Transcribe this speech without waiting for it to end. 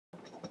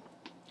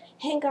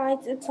Hey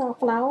guys, it's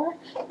Flower.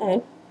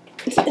 I'm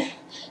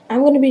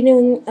going to be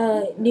doing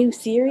a new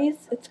series.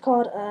 It's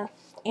called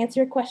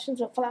Answer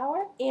Questions with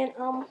Flower, and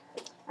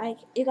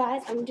you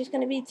guys, I'm just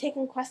going to be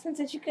taking questions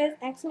that you guys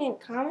ask me in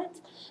comments,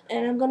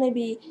 and I'm going to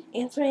be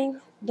answering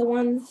the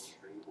ones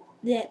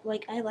that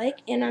I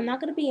like, and I'm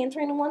not going to be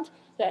answering the ones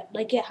that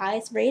get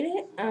highest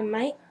rated. I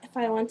might if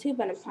I want to,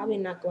 but I'm probably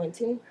not going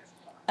to.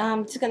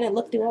 I'm just gonna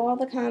look through all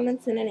the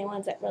comments and any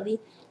ones that really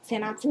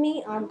stand out to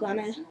me. I'm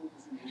gonna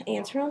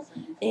answer them.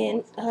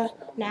 And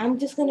now I'm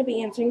just gonna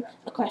be answering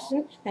a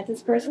question that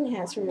this person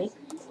has for me.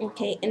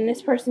 Okay, and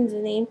this person's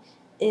name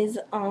is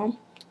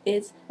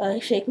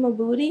Shake My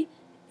Booty.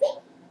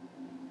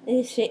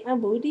 Is Shake My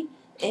Booty,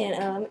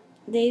 and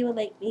they would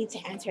like me to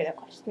answer the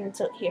question.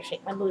 So here,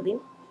 Shake My Booty.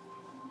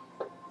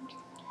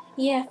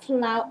 Yeah,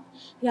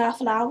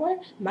 flower.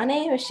 My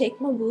name is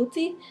Shake My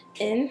Booty,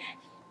 and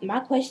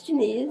my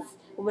question is,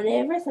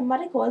 whenever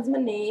somebody calls my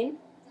name,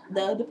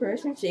 the other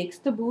person shakes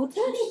the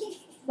booty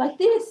like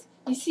this.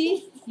 You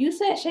see, you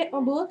said shake my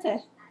booty.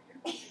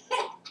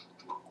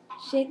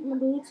 Shake my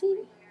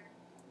booty.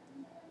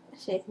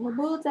 Shake my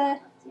booty.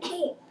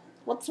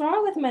 What's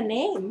wrong with my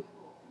name?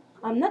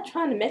 I'm not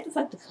trying to make this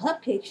like the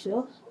cupcake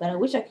show, but I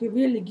wish I could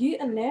really get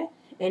in there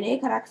and they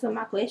could answer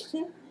my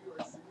question.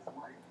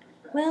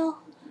 Well,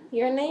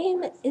 your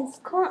name is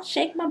called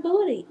Shake My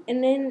Booty,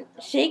 and then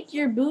shake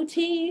your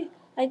booty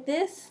like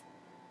this.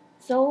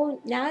 So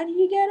now do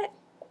you get it?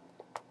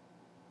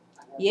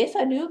 Yes,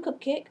 I do,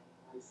 cupcake.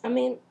 I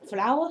mean,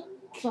 flour.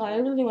 So I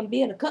really want to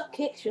be in a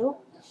cupcake show.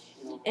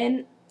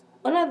 And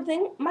another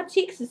thing, my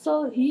cheeks are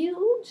so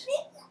huge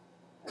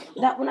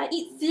that when I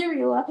eat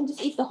cereal, I can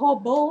just eat the whole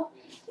bowl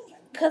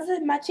because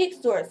my cheeks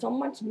store so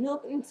much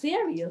milk and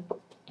cereal.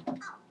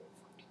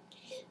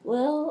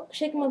 Well,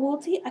 Shake My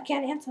Booty, I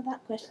can't answer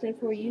that question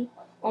for you,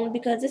 only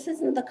because this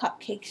isn't the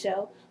cupcake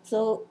show.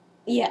 So,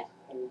 yeah,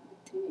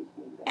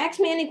 ask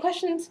me any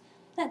questions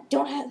that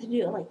don't have to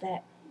do it like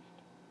that.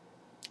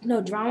 No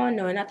drama,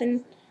 no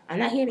nothing. I'm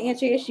not here to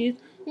answer your issues.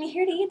 I'm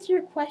here to answer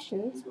your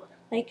questions.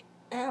 Like,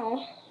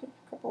 ow,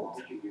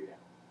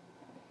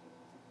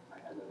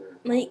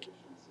 like,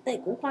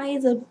 why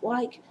is a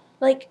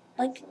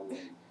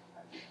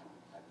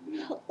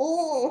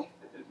oh,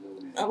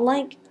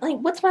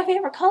 what's my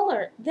favorite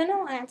color? Then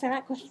I'll answer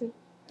that question.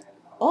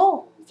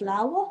 Oh,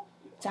 flower.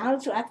 Time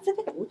to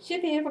activate. What's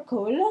your favorite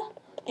color?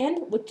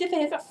 And what's your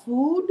favorite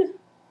food?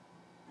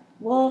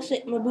 Well,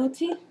 Shake My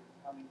Booty.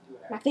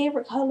 My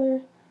favorite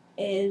color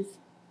is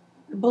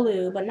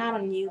blue, but not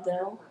on you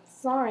though.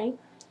 Sorry.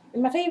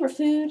 And my favorite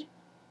food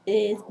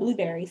is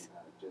blueberries.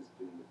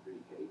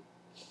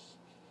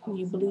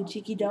 You blue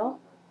cheeky doll.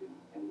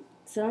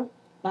 So,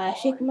 by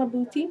Shake My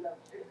Booty.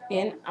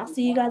 And I'll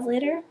see you guys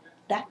later.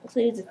 That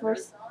concludes the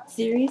first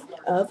series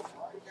of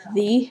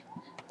the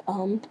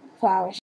flowers.